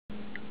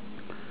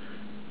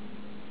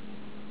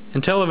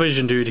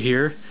IntellivisionDude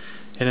here,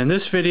 and in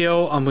this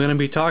video I'm going to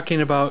be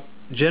talking about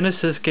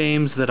Genesis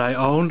games that I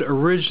owned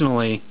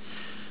originally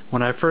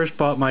when I first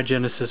bought my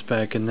Genesis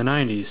back in the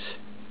 90s,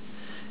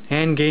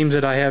 and games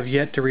that I have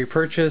yet to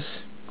repurchase,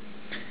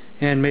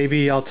 and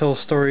maybe I'll tell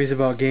stories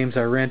about games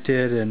I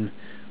rented and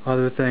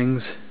other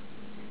things.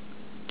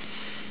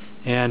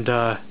 And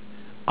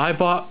I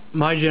bought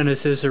my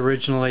Genesis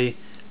originally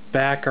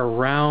back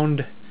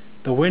around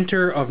the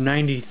winter of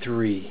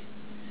 '93,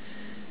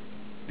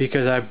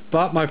 because I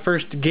bought my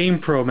first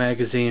GamePro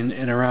magazine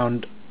in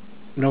around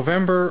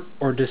November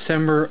or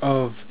December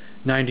of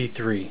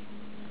 '93,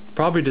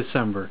 probably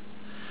December,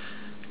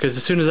 because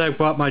as soon as I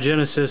bought my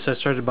Genesis I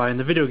started buying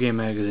the video game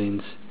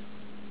magazines,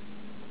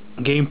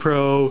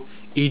 GamePro,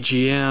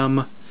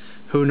 EGM,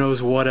 who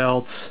knows what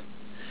else.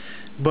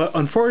 But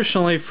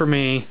unfortunately for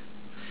me,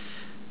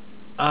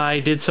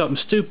 I did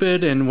something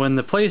stupid, and when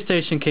the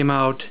PlayStation came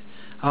out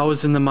I was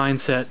in the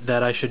mindset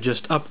that I should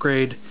just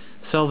upgrade,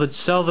 sell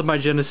my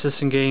Genesis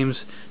and games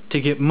to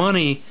get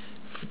money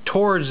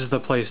towards the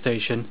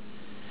PlayStation,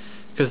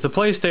 because the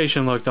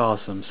PlayStation looked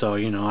awesome, so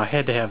you know I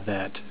had to have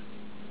that.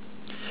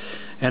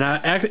 And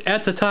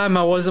at the time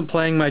I wasn't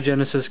playing my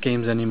Genesis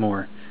games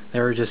anymore. They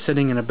were just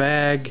sitting in a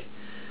bag.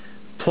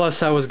 Plus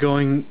I was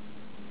in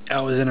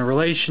a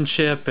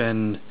relationship,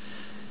 and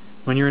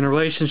when you're in a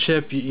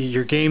relationship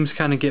your games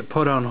kind of get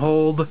put on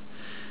hold,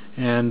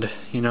 and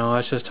you know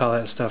that's just how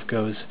that stuff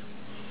goes.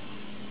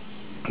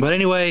 But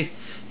anyway,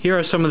 here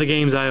are some of the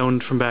games I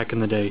owned from back in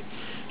the day.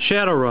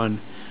 Shadowrun,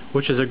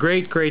 which is a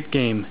great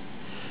game.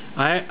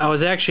 I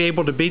was actually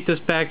able to beat this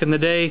back in the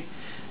day.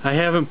 I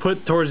haven't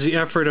put towards the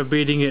effort of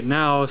beating it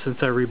now since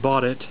I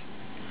rebought it.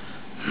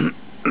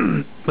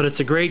 But it's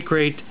a great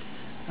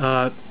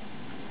kind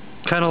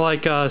of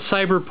like a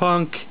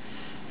cyberpunk,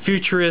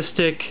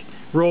 futuristic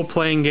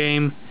role-playing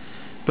game,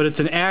 but it's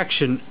an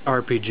action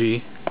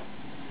RPG.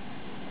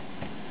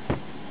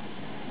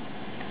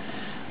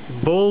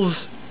 Bulls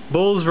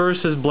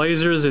versus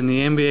Blazers in the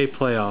NBA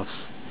playoffs.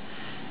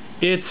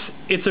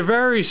 It's a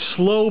very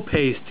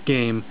slow-paced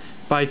game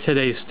by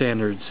today's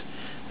standards.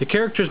 The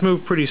characters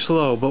move pretty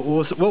slow, but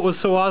what was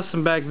so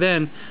awesome back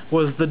then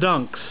was the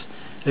dunks.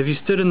 If you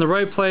stood in the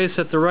right place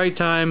at the right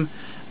time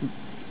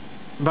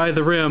by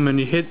the rim and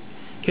you hit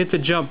the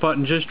jump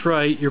button just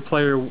right, your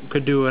player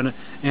could do an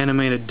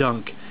animated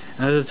dunk.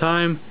 And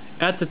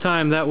at the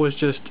time that was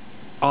just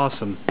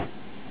awesome.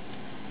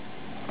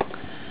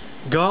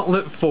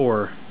 Gauntlet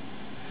 4.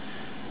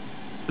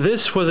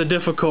 This was a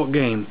difficult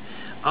game.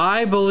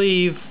 I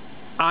believe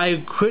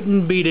I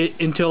couldn't beat it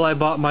until I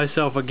bought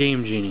myself a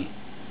Game Genie.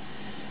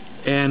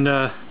 And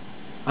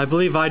I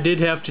believe I did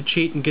have to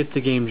cheat and get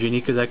the Game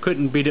Genie because I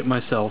couldn't beat it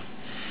myself.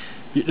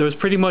 There was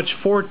pretty much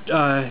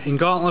in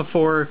Gauntlet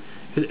 4,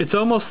 it's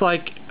almost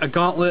like a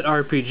Gauntlet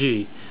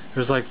RPG.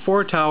 There's like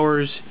 4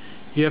 towers.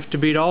 You have to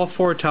beat all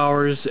 4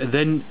 towers, and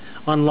then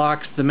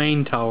unlocks the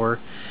main tower.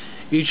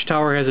 Each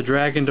tower has a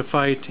dragon to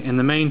fight, and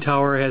the main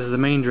tower has the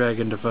main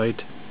dragon to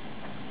fight.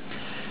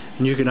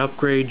 And you can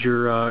upgrade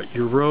your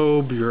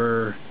robe,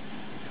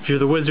 if you're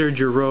the wizard,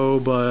 your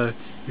robe,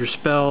 your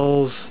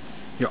spells,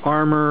 your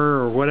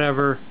armor, or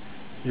whatever,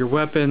 your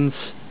weapons.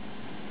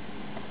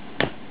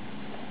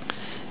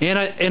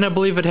 And I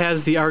believe it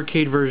has the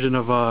arcade version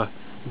of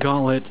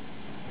Gauntlet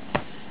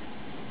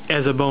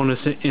as a bonus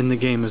in the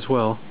game as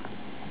well.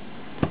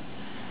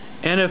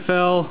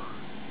 NFL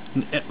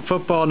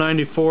Football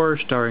 94,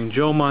 starring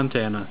Joe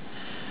Montana.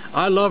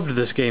 I loved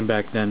this game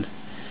back then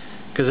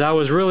because I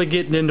was really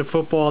getting into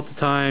football at the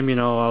time. You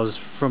know, I was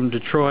from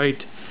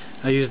Detroit.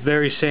 I used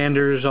Barry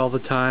Sanders all the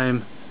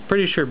time.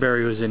 Pretty sure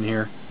Barry was in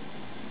here.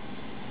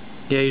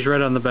 Yeah, he's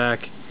right on the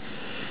back.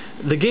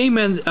 The game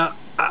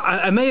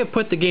I may have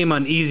put the game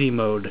on easy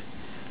mode,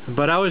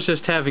 but I was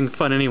just having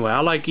fun anyway.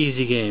 I like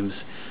easy games.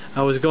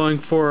 I was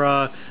going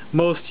for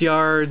most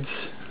yards,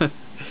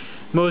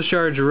 most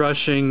yards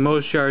rushing,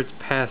 most yards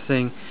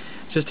passing,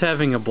 just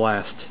having a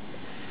blast.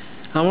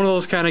 I'm one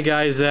of those kind of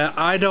guys that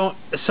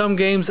some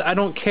games I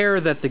don't care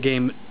that the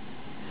game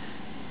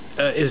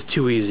is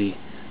too easy.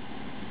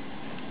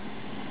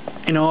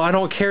 You know, I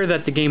don't care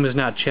that the game is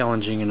not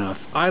challenging enough.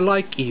 I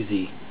like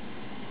easy.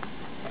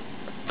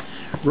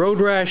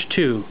 Road Rash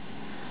 2.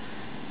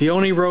 The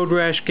only Road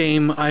Rash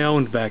game I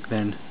owned back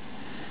then.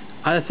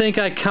 I think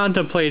I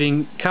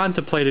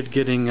contemplated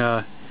getting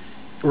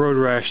Road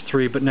Rash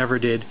 3, but never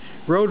did.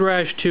 Road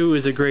Rash 2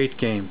 is a great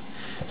game.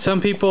 Some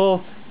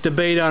people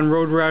debate on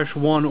Road Rash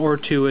 1 or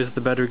 2 as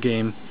the better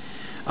game.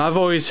 I've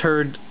always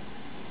heard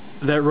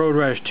that Road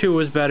Rash 2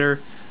 is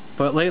better,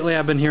 but lately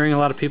I've been hearing a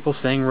lot of people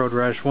saying Road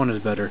Rash 1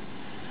 is better.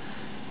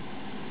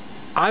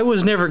 I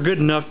was never good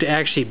enough to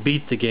actually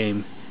beat the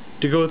game,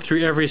 to go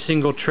through every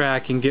single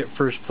track and get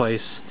first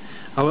place.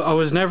 I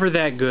was never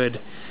that good.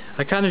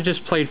 I kind of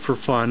just played for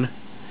fun.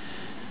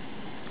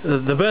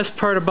 The best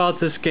part about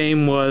this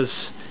game was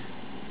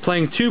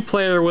playing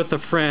 2-player with a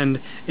friend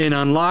and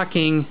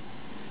unlocking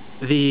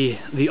the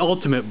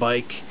ultimate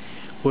bike,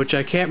 which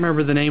I can't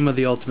remember the name of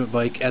the ultimate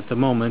bike at the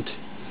moment,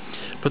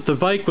 but the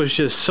bike was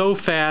just so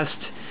fast,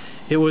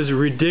 it was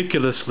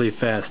ridiculously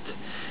fast.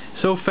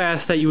 so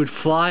fast that you would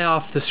fly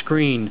off the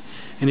screen,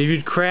 and if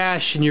you'd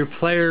crash and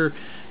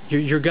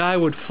your guy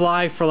would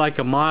fly for like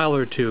a mile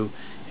or two.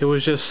 It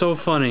was just so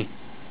funny.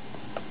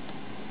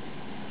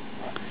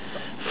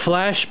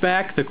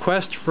 Flashback: The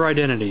Quest for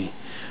Identity.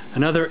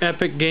 Another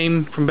epic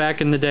game from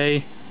back in the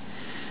day.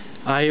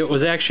 I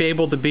was actually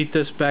able to beat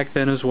this back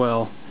then as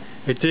well.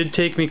 It did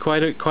take me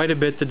quite a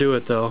bit to do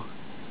it though.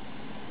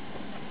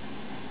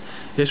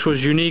 This was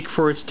unique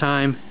for its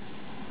time.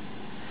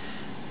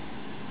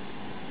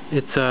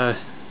 It's The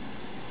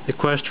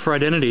Quest for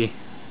Identity.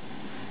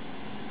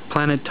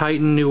 Planet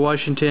Titan, New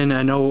Washington.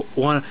 I know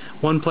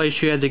one place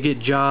you had to get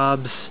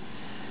jobs.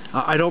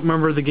 I don't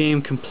remember the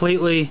game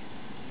completely.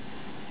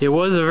 It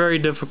was a very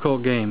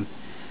difficult game,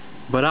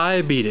 but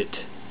I beat it,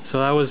 so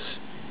I was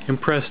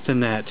impressed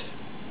in that.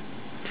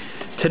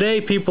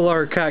 Today people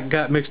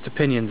got mixed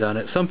opinions on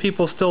it. Some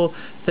people still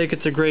think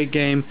it's a great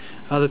game.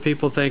 Other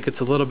people think it's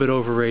a little bit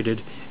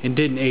overrated and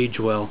didn't age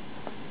well.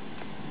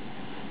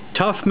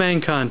 Tough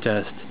Man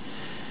Contest.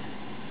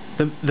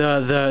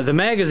 The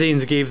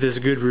magazines gave this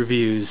good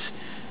reviews.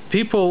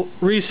 People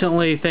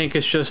recently think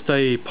it's just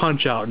a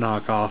Punch-Out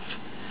knockoff,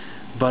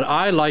 but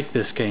I like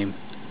this game.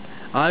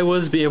 I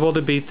was able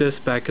to beat this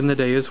back in the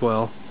day as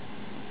well.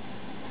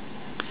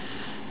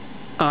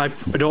 I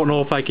don't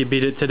know if I could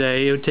beat it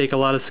today. It would take a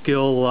lot of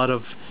skill, a lot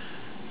of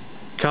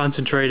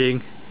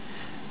concentrating,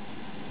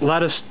 a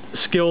lot of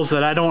skills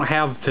that I don't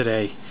have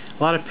today,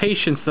 a lot of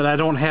patience that I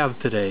don't have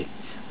today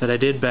that I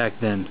did back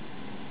then.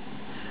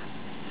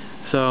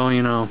 So,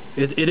 you know,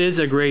 it is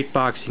a great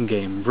boxing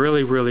game.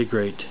 Really, really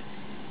great.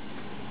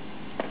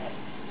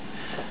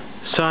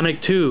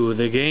 Sonic 2,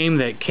 the game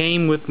that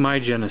came with my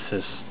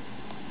Genesis.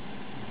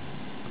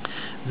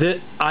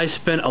 I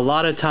spent a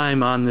lot of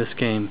time on this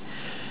game.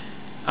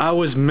 I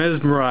was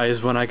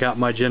mesmerized when I got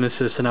my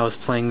Genesis and I was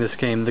playing this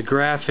game. The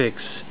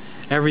graphics,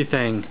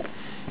 everything.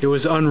 It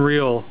was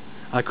unreal.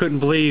 I couldn't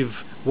believe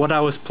what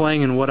I was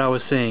playing and what I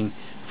was seeing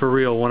for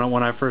real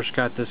when I first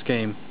got this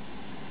game.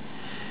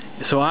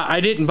 So I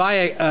didn't buy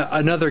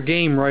another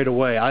game right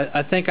away.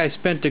 I think I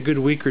spent a good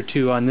week or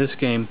two on this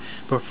game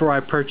before I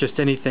purchased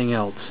anything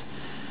else.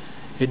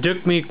 It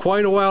took me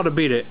quite a while to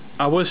beat it.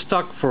 I was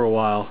stuck for a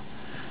while.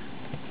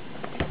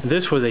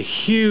 This was a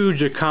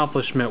huge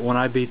accomplishment when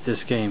I beat this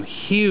game.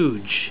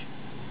 Huge.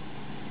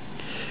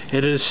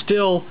 It is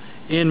still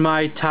in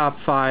my top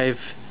 5.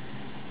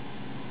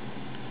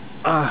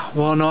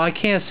 Well, no, I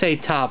can't say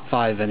top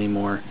 5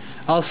 anymore.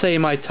 I'll say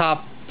my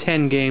top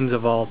 10 games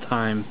of all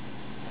time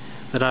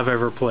that I've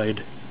ever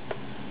played.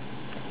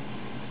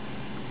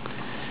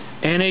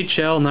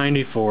 NHL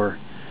 94.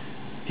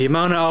 The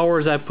amount of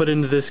hours I put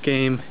into this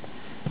game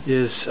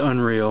is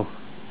unreal.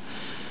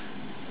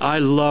 I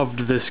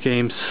loved this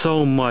game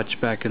so much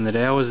back in the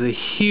day. I was a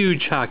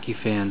huge hockey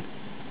fan.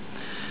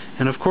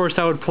 And of course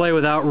I would play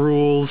without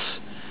rules.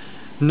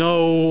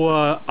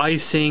 No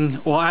icing.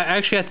 Well,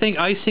 I think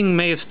icing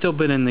may have still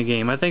been in the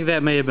game. I think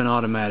that may have been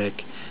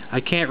automatic.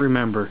 I can't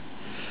remember.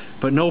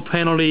 But no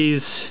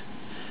penalties.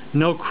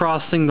 No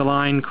crossing the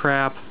line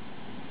crap.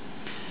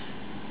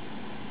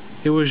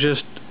 It was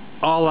just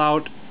all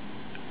out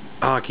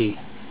hockey.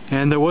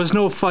 And there was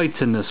no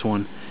fights in this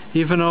one.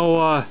 Even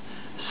though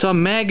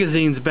some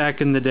magazines back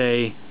in the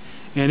day,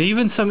 and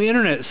even some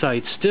internet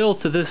sites still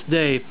to this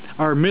day,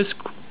 are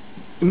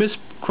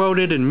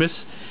misquoted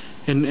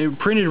and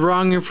printed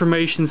wrong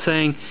information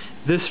saying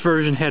this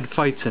version had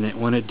fights in it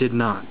when it did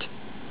not.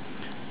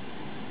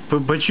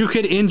 But you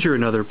could injure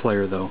another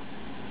player though.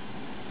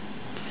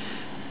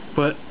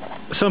 But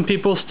some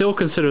people still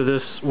consider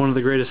this one of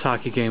the greatest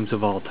hockey games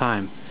of all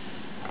time.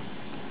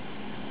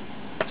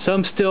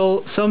 Some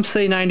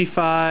say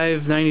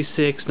 95,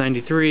 96,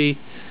 93,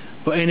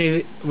 but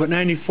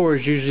 94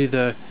 is usually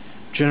the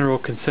general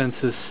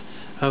consensus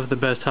of the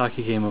best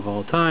hockey game of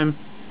all time.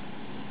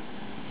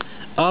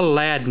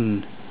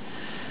 Aladdin.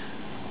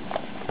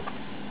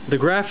 The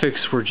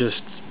graphics were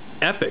just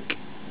epic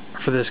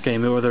for this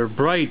game. They were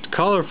bright,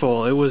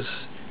 colorful. It was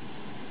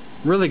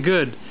really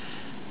good.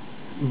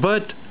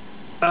 But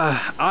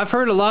I've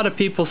heard a lot of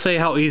people say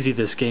how easy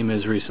this game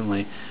is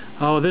recently.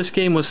 Oh, this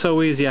game was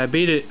so easy. I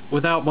beat it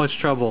without much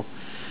trouble.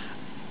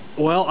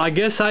 Well, I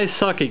guess I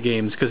suck at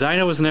games, because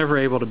I was never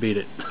able to beat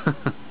it.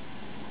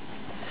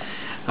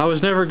 I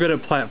was never good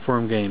at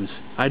platform games.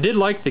 I did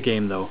like the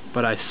game, though,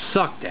 but I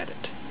sucked at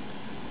it.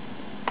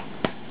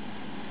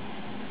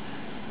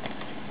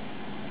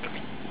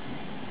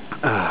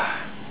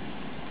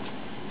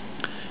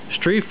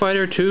 Street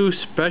Fighter 2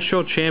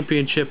 Special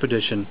Championship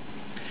Edition.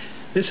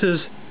 This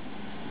is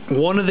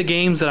one of the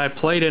games that I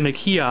played in a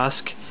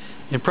kiosk,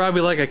 and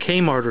probably like a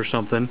Kmart or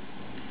something,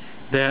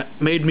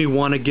 that made me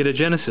want to get a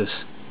Genesis.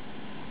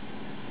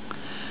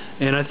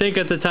 And I think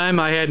at the time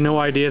I had no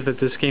idea that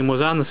this game was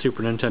on the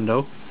Super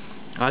Nintendo.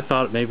 I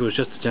thought maybe it was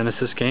just a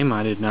Genesis game.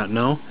 I did not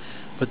know.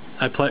 But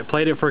I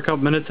played it for a couple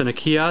minutes in a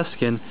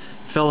kiosk and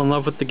fell in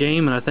love with the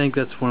game, and I think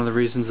that's one of the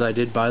reasons I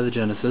did buy the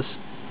Genesis.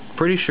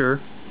 Pretty sure.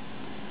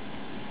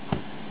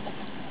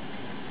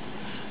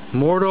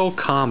 Mortal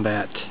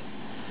Kombat.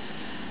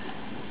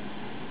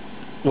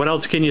 what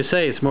else can you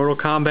say? It's Mortal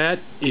Kombat.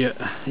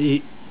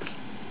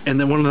 And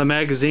then one of the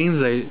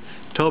magazines, they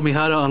told me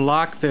how to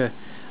unlock the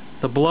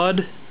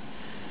blood,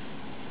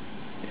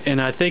 and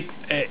I think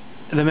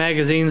the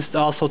magazines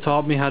also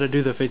taught me how to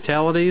do the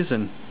fatalities.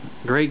 And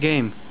great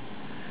game.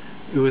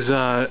 It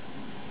was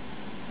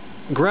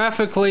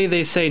graphically,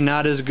 they say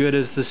not as good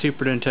as the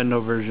Super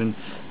Nintendo version,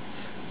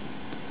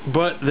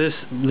 but this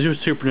new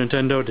Super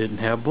Nintendo didn't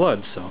have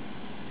blood, so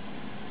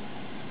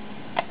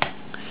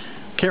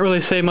can't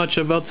really say much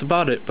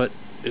about it, but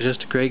it's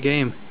just a great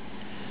game.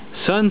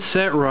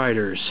 Sunset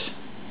Riders.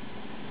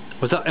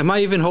 Am I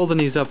even holding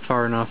these up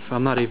far enough?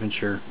 I'm not even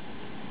sure.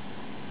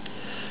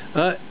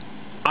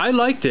 I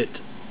liked it.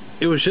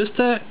 It was just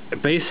a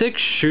basic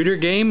shooter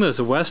game. It was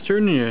a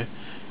western. You're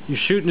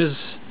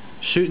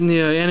shooting the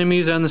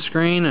enemies on the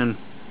screen, and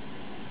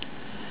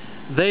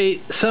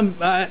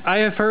I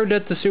have heard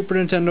that the Super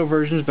Nintendo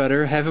version is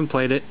better. Haven't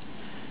played it.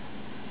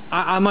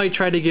 I might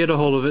try to get a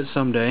hold of it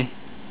someday.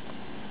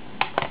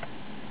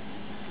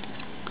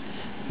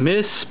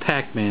 Miss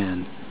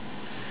Pac-Man.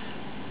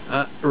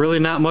 Really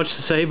not much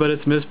to say, but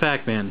it's Miss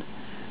Pac-Man.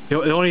 The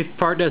only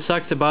part that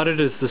sucks about it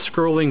is the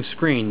scrolling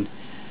screen,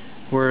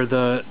 where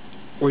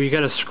you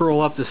gotta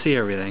scroll up to see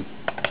everything.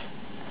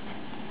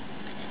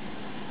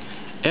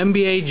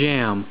 NBA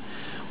Jam.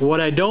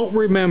 What I don't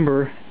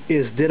remember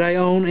is, did I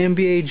own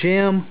NBA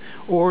Jam,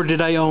 or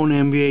did I own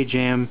NBA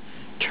Jam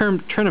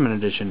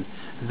Tournament Edition?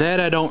 That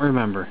I don't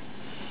remember.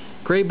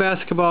 Great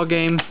basketball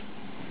game.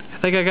 I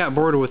think I got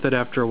bored with it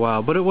after a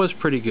while, but it was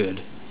pretty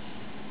good.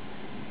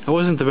 I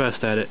wasn't the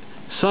best at it.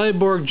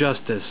 Cyborg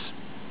Justice.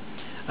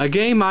 A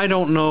game I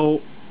don't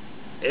know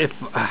if...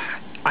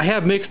 I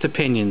have mixed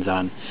opinions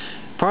on.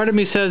 Part of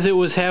me says it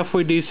was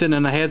halfway decent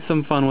and I had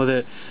some fun with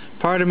it.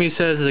 Part of me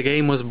says the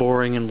game was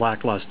boring and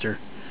lackluster.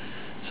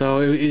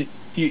 So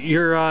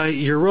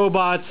you're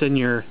robots, and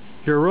you're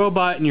a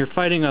robot and you're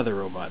fighting other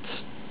robots.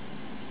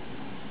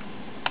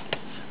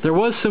 There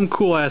was some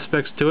cool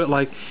aspects to it,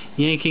 like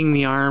yanking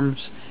the arms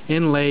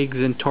and legs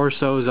and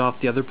torsos off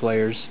the other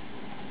players.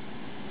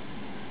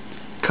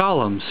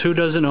 Columns. Who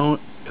didn't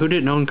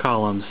own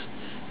Columns?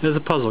 It was a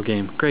puzzle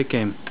game. Great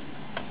game.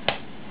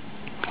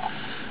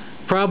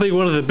 Probably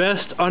one of the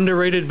best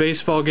underrated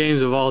baseball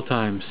games of all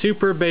time.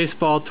 Super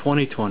Baseball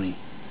 2020.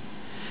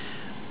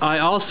 I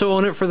also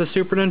own it for the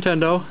Super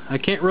Nintendo. I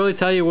can't really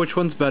tell you which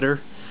one's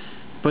better,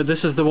 but this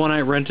is the one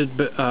I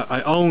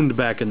owned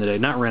back in the day.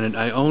 Not rented,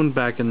 I owned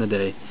back in the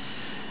day.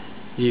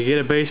 You get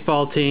a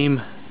baseball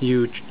team,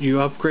 you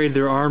upgrade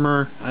their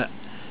armor.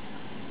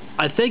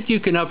 I think you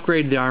can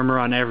upgrade the armor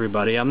on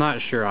everybody. I'm not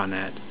sure on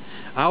that.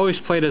 I always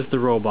played as the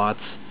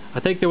robots. I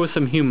think there was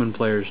some human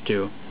players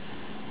too.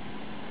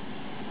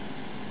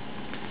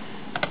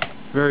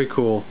 Very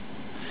cool.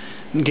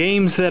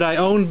 Games that I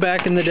owned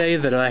back in the day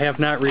that I have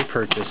not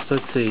repurchased.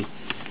 Let's see.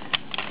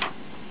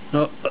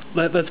 No,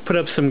 let's put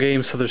up some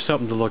games so there's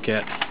something to look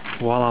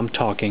at while I'm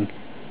talking.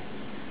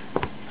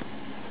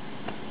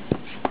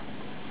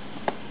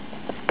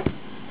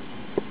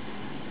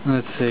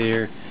 Let's see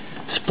here.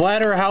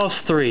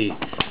 Splatterhouse 3.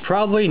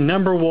 Probably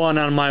 #1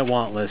 on my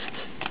want list.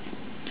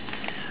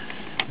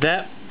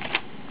 That,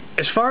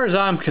 as far as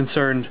I'm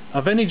concerned,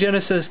 of any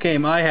Genesis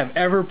game I have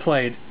ever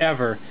played,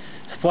 ever,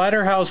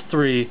 Splatterhouse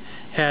 3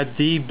 had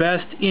the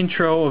best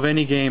intro of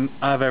any game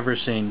I've ever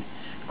seen.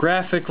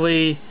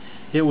 Graphically,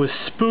 it was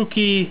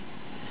spooky,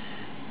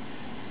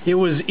 it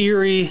was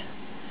eerie,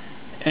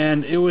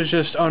 and it was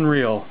just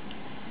unreal.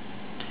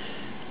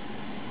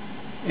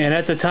 And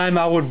at the time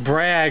I would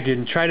brag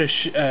and try to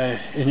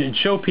and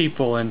show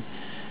people and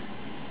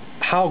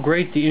how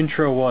great the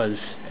intro was.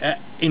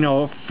 You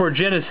know, for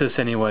Genesis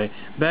anyway.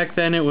 Back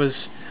then it was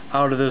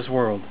out of this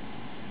world.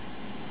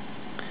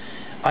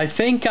 I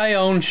think I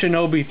owned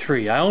Shinobi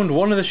 3. I owned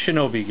one of the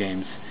Shinobi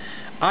games.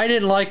 I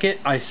didn't like it.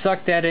 I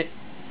sucked at it.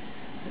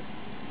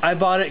 I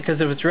bought it because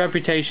of its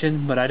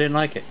reputation, but I didn't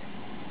like it.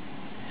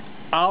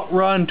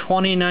 Outrun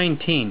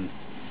 2019.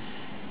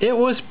 It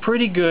was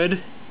pretty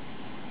good.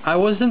 I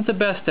wasn't the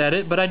best at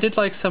it, but I did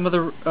like some of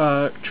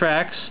the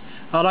tracks.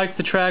 I liked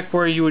the track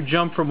where you would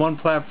jump from one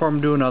platform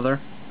to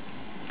another.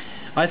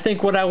 I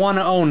think what I want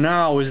to own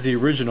now is the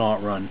original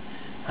Outrun.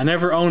 I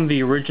never owned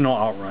the original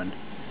Outrun,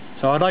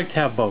 so I'd like to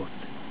have both.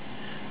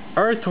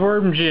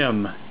 Earthworm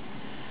Jim.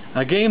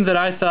 A game that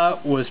I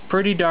thought was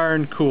pretty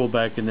darn cool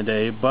back in the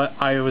day, but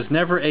I was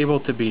never able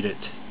to beat it.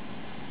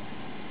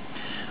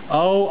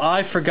 Oh,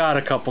 I forgot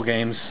a couple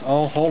games.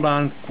 Oh, hold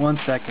on 1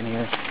 second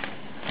here.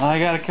 I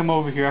gotta come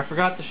over here. I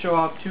forgot to show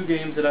off 2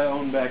 games that I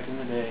owned back in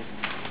the day.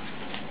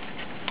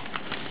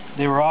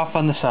 They were off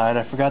on the side.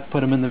 I forgot to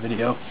put them in the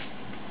video.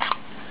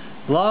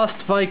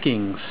 Lost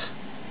Vikings.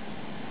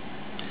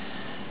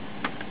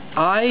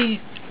 I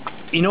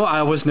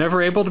was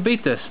never able to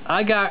beat this.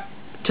 I got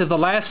to the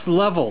last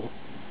level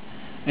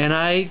and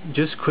I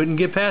just couldn't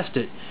get past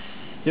it.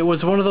 It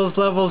was one of those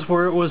levels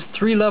where it was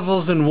 3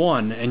 levels in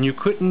one and you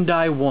couldn't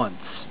die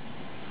once.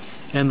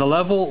 And the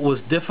level was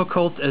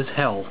difficult as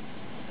hell.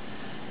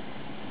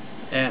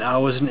 And I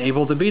wasn't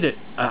able to beat it.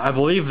 I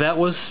believe that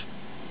was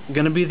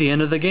going to be the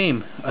end of the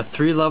game.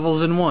 3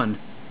 levels in one.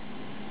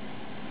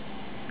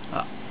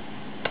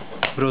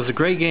 But it was a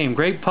great game,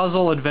 great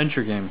puzzle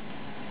adventure game.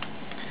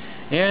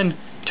 And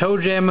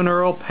Toe Jam and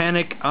Earl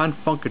Panic on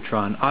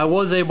Funkatron. I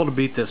was able to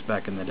beat this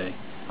back in the day.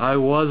 I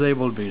was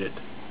able to beat it.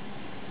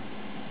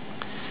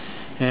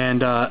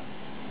 And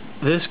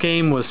this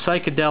game was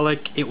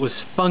psychedelic, it was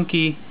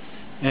funky,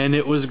 and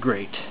it was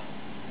great.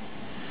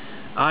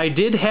 I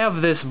did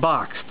have this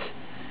boxed,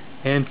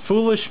 and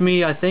foolish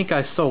me, I think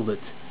I sold it.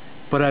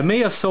 But I may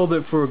have sold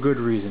it for a good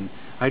reason.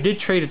 I did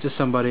trade it to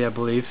somebody, I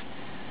believe.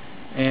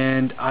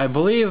 And I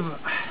believe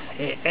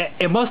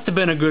it must have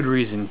been a good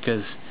reason,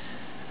 because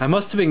I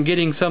must have been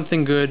getting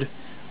something good,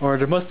 or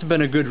there must have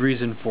been a good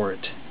reason for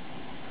it.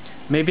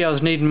 Maybe I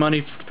was needing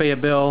money to pay a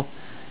bill,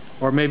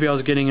 or maybe I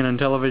was getting an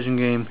Intellivision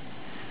game.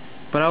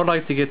 But I would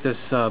like to get this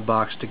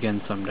boxed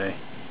again someday.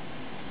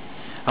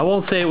 I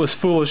won't say it was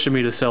foolish of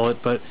me to sell it,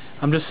 but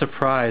I'm just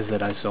surprised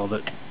that I sold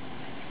it.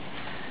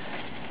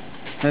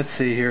 Let's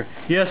see here.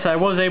 Yes, I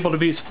was able to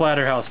beat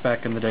Splatterhouse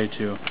back in the day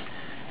too.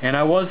 And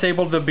I was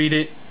able to beat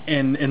it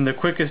in the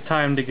quickest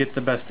time to get the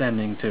best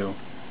ending too.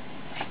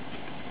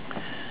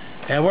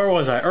 And where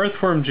was I?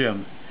 Earthworm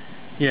Jim.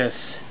 Yes.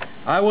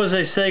 I was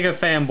a Sega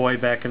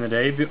fanboy back in the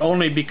day,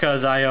 only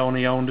because I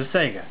only owned a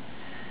Sega.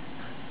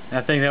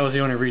 I think that was the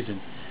only reason.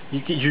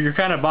 You're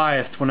kind of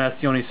biased when that's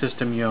the only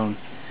system you own.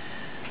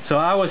 So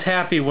I was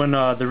happy when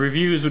the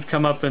reviews would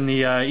come up in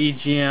the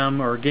EGM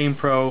or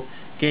GamePro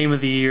Game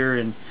of the Year,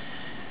 and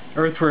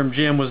Earthworm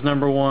Jim was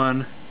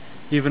 #1,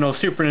 even though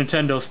Super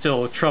Nintendo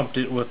still trumped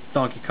it with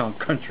Donkey Kong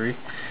Country.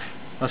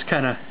 I was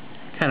kind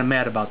of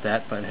mad about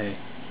that, but hey.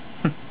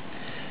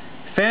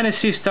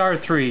 Phantasy Star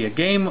 3, a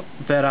game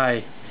that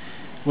I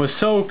was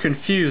so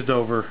confused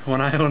over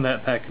when I owned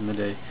that back in the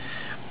day.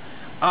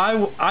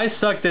 I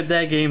sucked at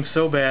that game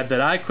so bad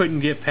that I couldn't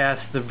get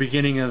past the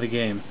beginning of the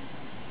game.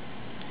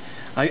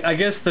 I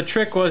guess the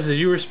trick was that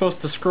you were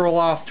supposed to scroll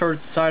off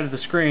towards the side of the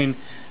screen,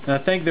 and I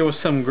think there was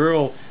some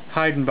girl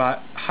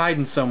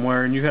hiding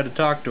somewhere, and you had to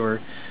talk to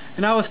her.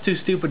 And I was too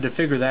stupid to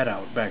figure that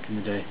out back in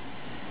the day.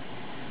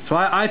 So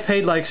I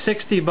paid like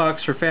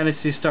 $60 for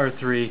Phantasy Star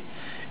 3,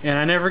 and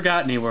I never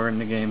got anywhere in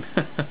the game.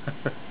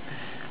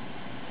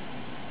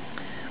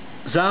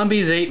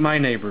 Zombies Ate My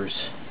Neighbors.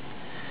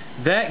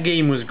 That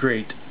game was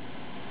great.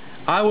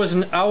 I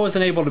wasn't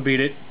able to beat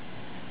it.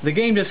 The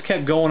game just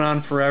kept going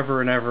on forever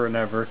and ever and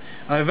ever.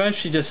 I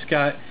eventually just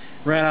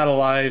ran out of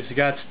lives,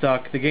 got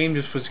stuck. The game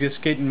was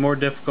just getting more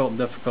difficult and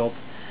difficult.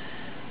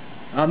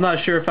 I'm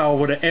not sure if I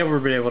would have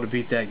ever been able to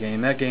beat that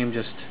game.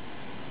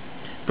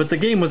 But the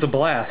game was a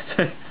blast.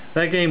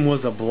 That game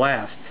was a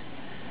blast.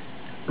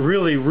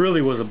 Really,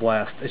 really was a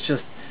blast.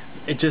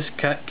 It just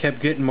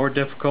kept getting more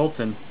difficult.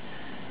 And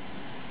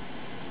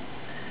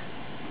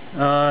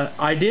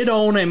I did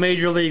own a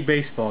Major League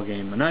Baseball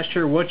game. I'm not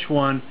sure which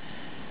one.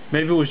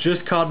 Maybe it was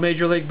just called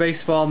Major League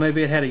Baseball.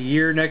 Maybe it had a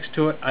year next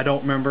to it. I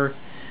don't remember.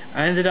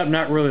 I ended up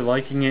not really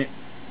liking it.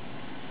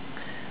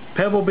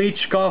 Pebble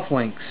Beach Golf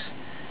Links.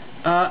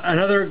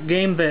 Another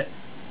game that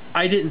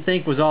I didn't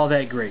think was all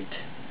that great.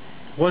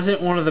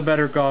 Wasn't one of the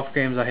better golf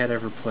games I had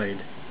ever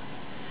played.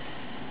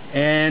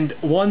 And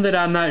one that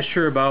I'm not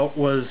sure about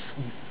was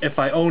if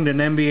I owned an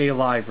NBA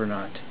Live or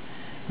not.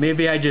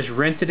 Maybe I just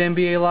rented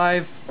NBA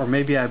Live, or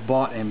maybe I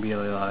bought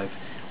NBA Live,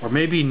 or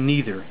maybe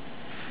neither.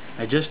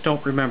 I just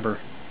don't remember.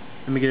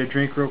 Let me get a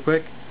drink real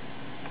quick.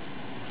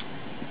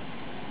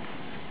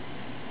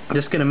 I'm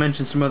just gonna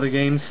mention some other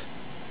games.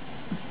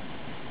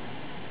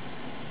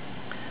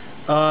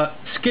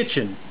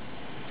 Skitchin.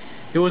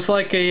 It was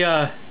like it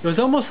was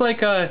almost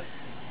like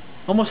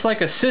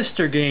a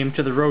sister game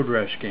to the Road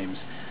Rash games.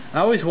 I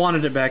always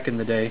wanted it back in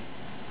the day.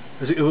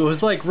 It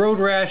was like Road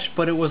Rash,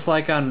 but it was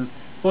like on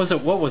what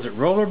was it,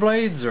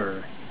 rollerblades,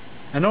 or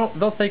I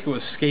don't think it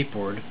was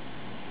skateboard.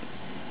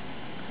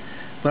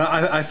 But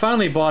I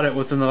finally bought it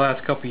within the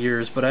last couple of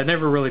years, but I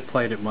never really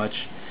played it much.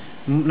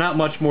 Not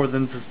much more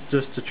than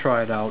just to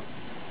try it out.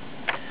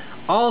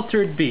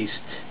 Altered Beast.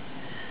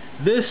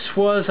 This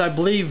was, I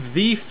believe,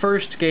 the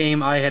first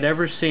game I had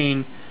ever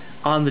seen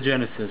on the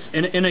Genesis,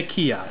 in a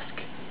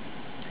kiosk.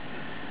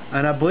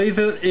 And I believe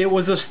it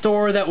was a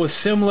store that was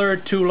similar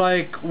to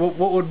like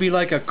what would be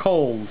like a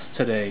Kohl's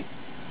today.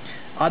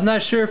 I'm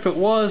not sure if it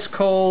was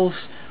Kohl's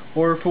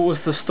or if it was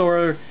the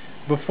store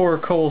before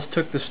Kohl's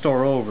took the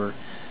store over.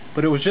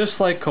 But it was just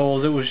like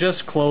Kohl's. It was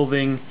just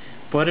clothing,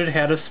 but it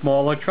had a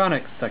small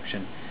electronics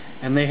section.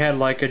 And they had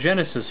like a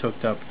Genesis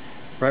hooked up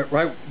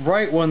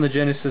right when the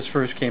Genesis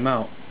first came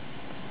out.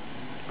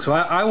 So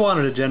I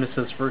wanted a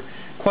Genesis for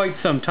quite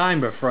some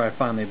time before I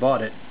finally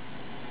bought it.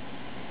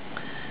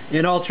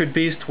 And Altered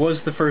Beast was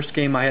the first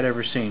game I had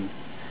ever seen.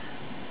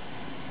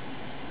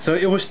 So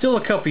it was still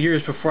a couple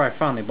years before I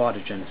finally bought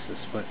a Genesis,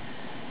 but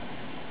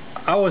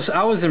I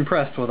was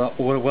impressed with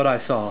what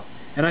I saw,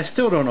 and I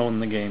still don't own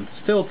the game,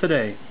 still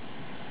today.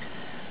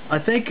 I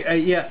think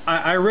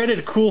I rented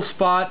a Cool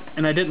Spot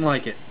and I didn't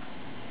like it.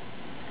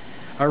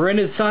 I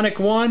rented Sonic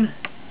 1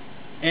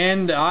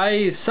 and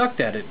I sucked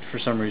at it for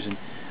some reason.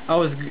 I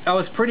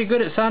was pretty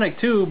good at Sonic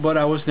 2, but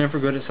I was never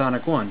good at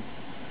Sonic 1.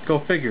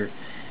 Go figure.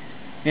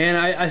 And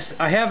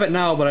I have it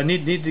now, but I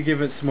need to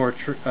give it some more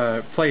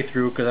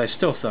playthrough because I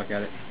still suck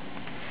at it.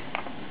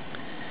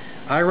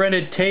 I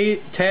rented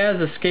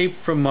Taz Escape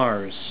from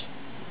Mars.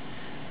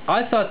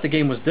 I thought the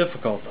game was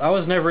difficult. I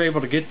was never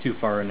able to get too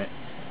far in it.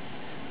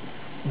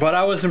 But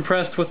I was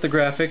impressed with the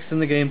graphics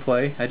and the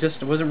gameplay. I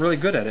just wasn't really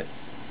good at it.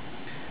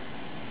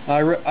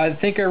 I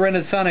think I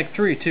rented Sonic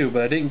 3 too,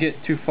 but I didn't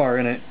get too far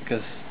in it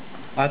because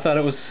I thought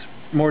it was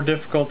more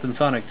difficult than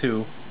Sonic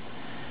 2.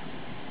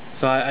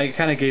 So I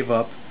kind of gave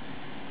up.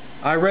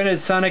 I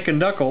rented Sonic and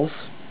Knuckles.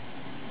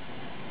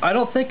 I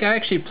don't think I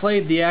actually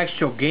played the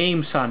actual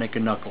game Sonic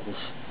and Knuckles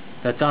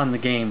that's on the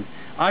game.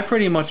 I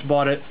pretty much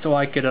bought it so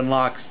I could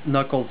unlock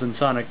Knuckles and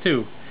Sonic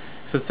 2,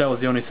 since that was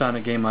the only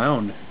Sonic game I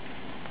owned.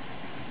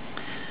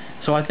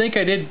 So I think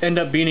I did end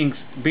up beating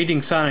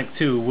Sonic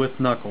 2 with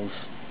Knuckles,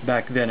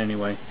 back then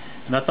anyway,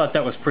 and I thought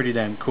that was pretty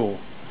damn cool.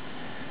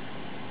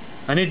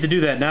 I need to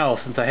do that now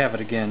since I have it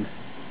again.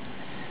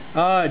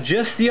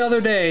 Just the other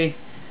day,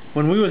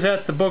 when we was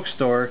at the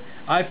bookstore,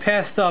 I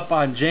passed up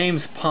on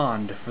James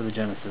Pond for the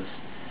Genesis.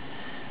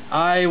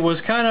 I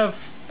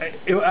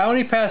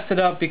only passed it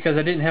up because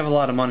I didn't have a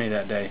lot of money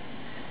that day.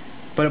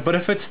 But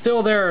if it's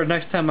still there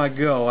next time I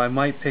go, I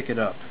might pick it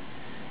up.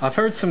 I've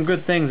heard some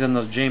good things in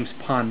those James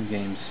Pond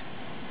games.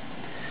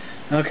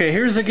 Okay,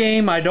 here's a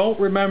game I don't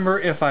remember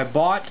if I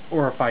bought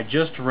or if I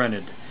just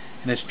rented,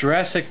 and it's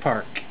Jurassic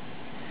Park.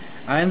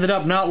 I ended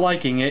up not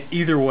liking it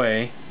either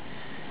way.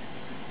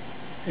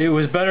 It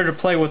was better to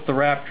play with the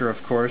Raptor,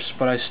 of course,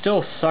 but I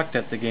still sucked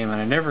at the game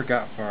and I never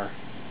got far.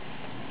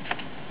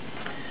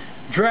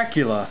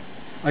 Dracula,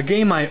 a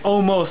game I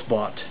almost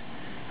bought.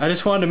 I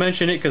just wanted to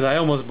mention it because I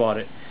almost bought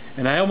it.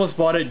 And I almost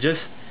bought it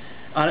just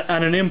on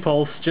an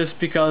impulse just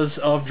because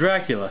of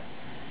Dracula.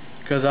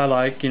 Because I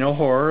like,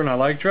 horror and I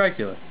like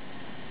Dracula.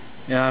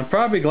 And I'm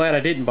probably glad I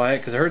didn't buy it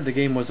because I heard the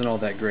game wasn't all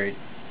that great.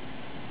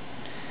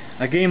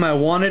 A game I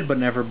wanted but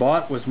never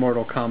bought was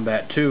Mortal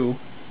Kombat 2.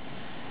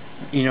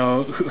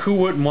 Who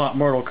wouldn't want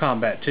Mortal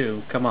Kombat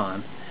 2? Come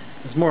on.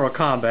 It's Mortal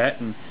Kombat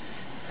and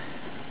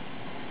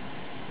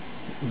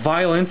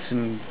violence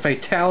and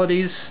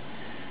fatalities.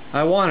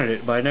 I wanted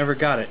it, but I never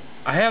got it.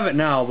 I have it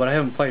now, but I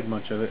haven't played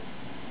much of it.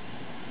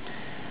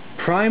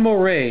 Primal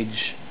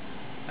Rage,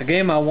 a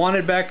game I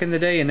wanted back in the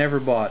day and never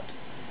bought.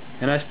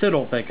 And I still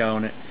don't think I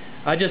own it.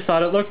 I just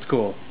thought it looked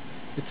cool.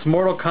 It's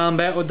Mortal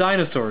Kombat with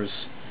dinosaurs.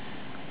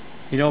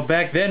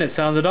 Back then it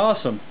sounded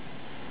awesome.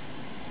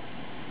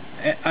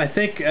 I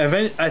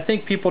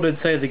think people did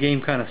say the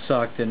game kind of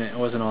sucked and it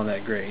wasn't all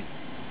that great.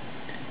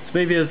 So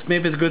maybe it's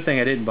a good thing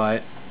I didn't buy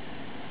it.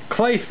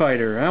 Clay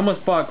Fighter. I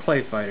almost bought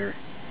Clay Fighter.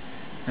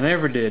 I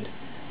never did.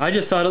 I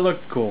just thought it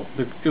looked cool.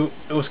 It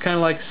was kind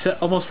of like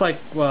almost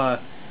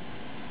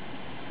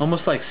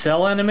like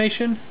cell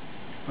animation,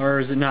 or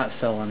is it not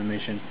cell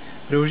animation?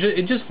 But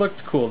it just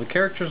looked cool. The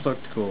characters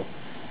looked cool.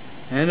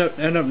 I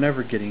ended up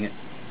never getting it.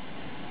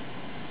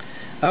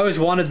 I always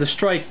wanted the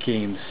Strike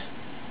games.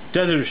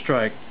 Desert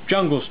Strike,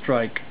 Jungle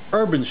Strike,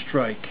 Urban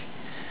Strike,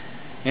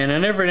 and I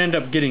never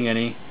ended up getting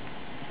any.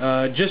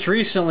 Just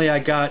recently I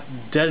got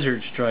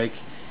Desert Strike,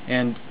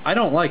 and I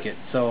don't like it,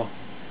 so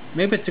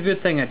maybe it's a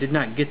good thing I did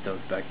not get those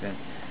back then.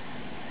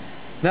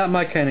 Not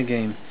my kind of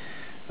game.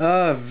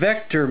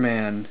 Vector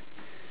Man.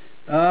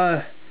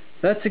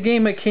 That's a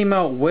game that came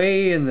out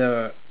way in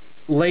the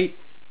late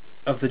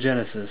life of the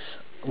Genesis.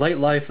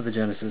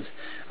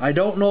 I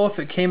don't know if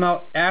it came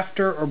out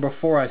after or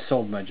before I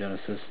sold my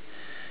Genesis.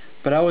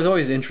 But I was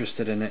always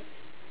interested in it.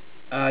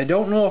 I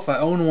don't know if I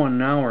own one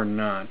now or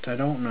not. I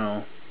don't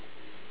know.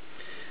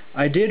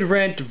 I did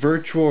rent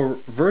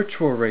virtual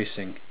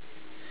racing.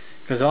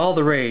 Because all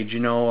the rage,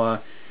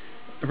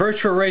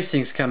 virtual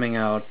racing's coming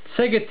out.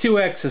 Sega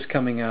 2X is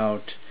coming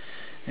out.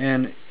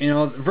 And,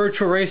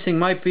 virtual racing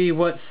might be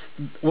what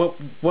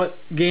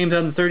games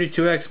on the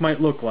 32X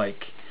might look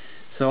like.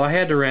 So I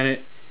had to rent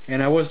it,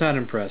 and I was not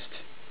impressed.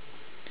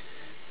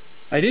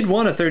 I did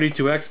want a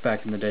 32X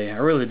back in the day. I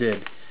really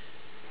did.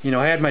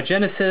 I had my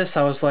Genesis.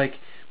 I was like,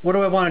 what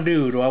do I want to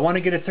do? Do I want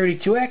to get a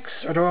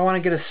 32X or do I want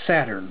to get a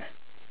Saturn?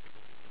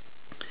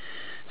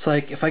 It's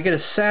like, if I get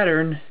a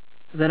Saturn,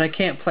 then I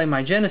can't play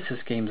my Genesis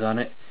games on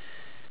it.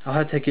 I'll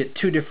have to get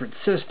two different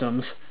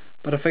systems.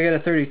 But if I get a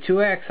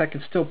 32X, I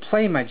can still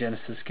play my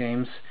Genesis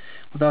games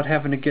without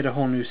having to get a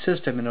whole new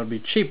system, and it'll be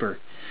cheaper.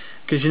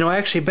 Because,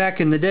 actually back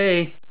in the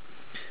day,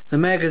 the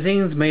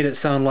magazines made it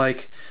sound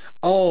like,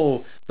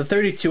 oh, the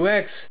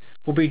 32X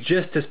will be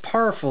just as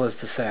powerful as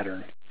the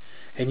Saturn.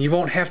 And you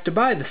won't have to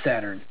buy the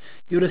Saturn.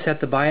 You'll just have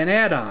to buy an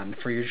add-on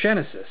for your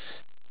Genesis.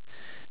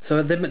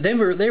 So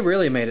they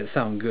really made it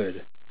sound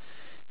good.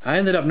 I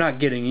ended up not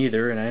getting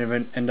either, and I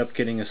ended up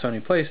getting a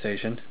Sony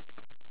PlayStation.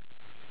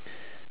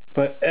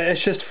 But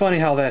it's just funny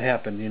how that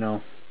happened,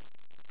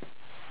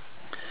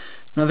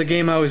 Another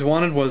game I always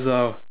wanted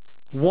was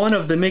one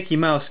of the Mickey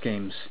Mouse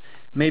games.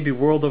 Maybe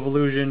World of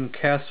Illusion,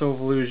 Castle of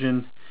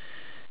Illusion,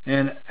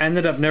 and I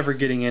ended up never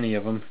getting any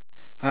of them.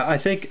 I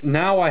think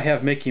now I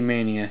have Mickey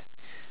Mania.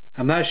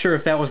 I'm not sure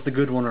if that was the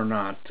good one or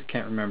not. I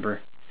can't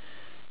remember.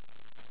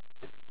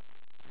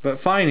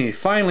 But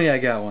finally I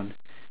got one.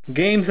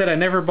 Games that I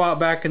never bought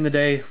back in the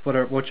day,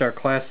 which are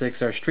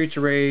classics, are Streets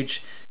of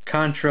Rage,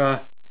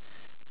 Contra,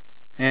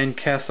 and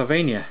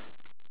Castlevania.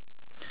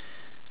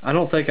 I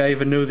don't think I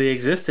even knew they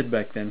existed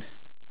back then,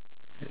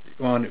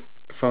 well, if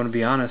I want to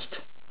be honest.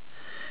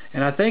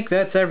 And I think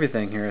that's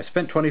everything here. I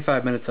spent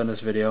 25 minutes on this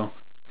video.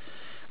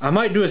 I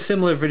might do a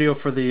similar video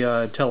for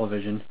the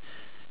television,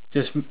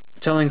 just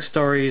telling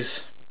stories.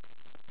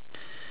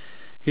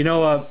 You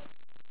know,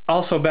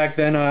 also back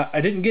then,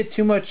 I didn't get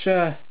too much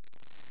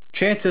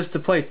chances to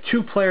play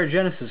two-player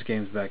Genesis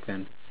games back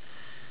then.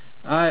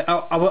 I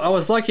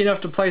was lucky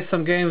enough to play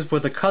some games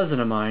with a cousin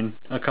of mine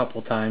a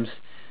couple times,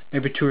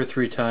 maybe 2 or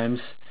 3 times,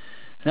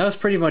 and that was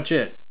pretty much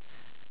it.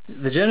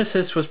 The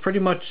Genesis was pretty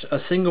much a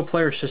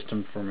single-player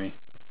system for me.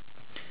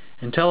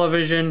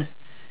 Intellivision,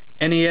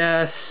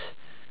 NES,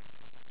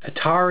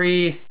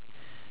 Atari,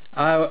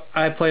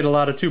 I played a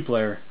lot of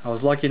two-player. I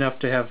was lucky enough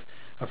to have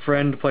a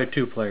friend to play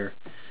two-player.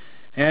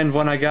 And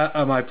when I got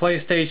my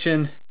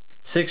PlayStation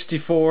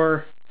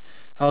 64,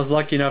 I was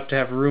lucky enough to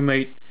have a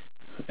roommate,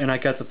 and I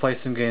got to play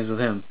some games with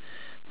him.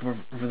 For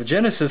the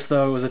Genesis,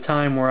 though, it was a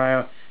time where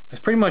I was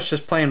pretty much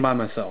just playing by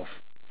myself.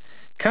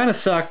 Kind of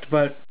sucked,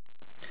 but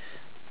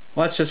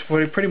well, that's just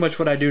pretty much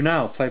what I do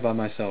now, play by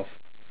myself.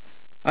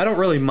 I don't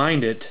really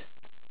mind it,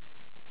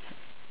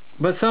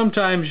 but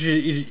sometimes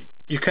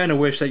you kind of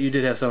wish that you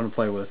did have someone to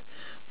play with.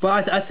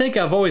 But I think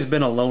I've always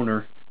been a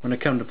loner when it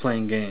comes to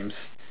playing games,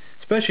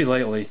 especially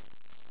lately.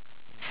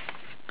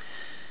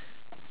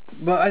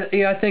 But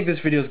I think this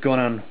video is going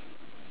on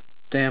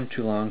damn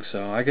too long,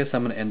 so I guess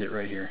I'm going to end it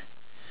right here.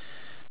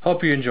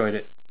 Hope you enjoyed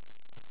it.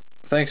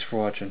 Thanks for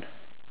watching.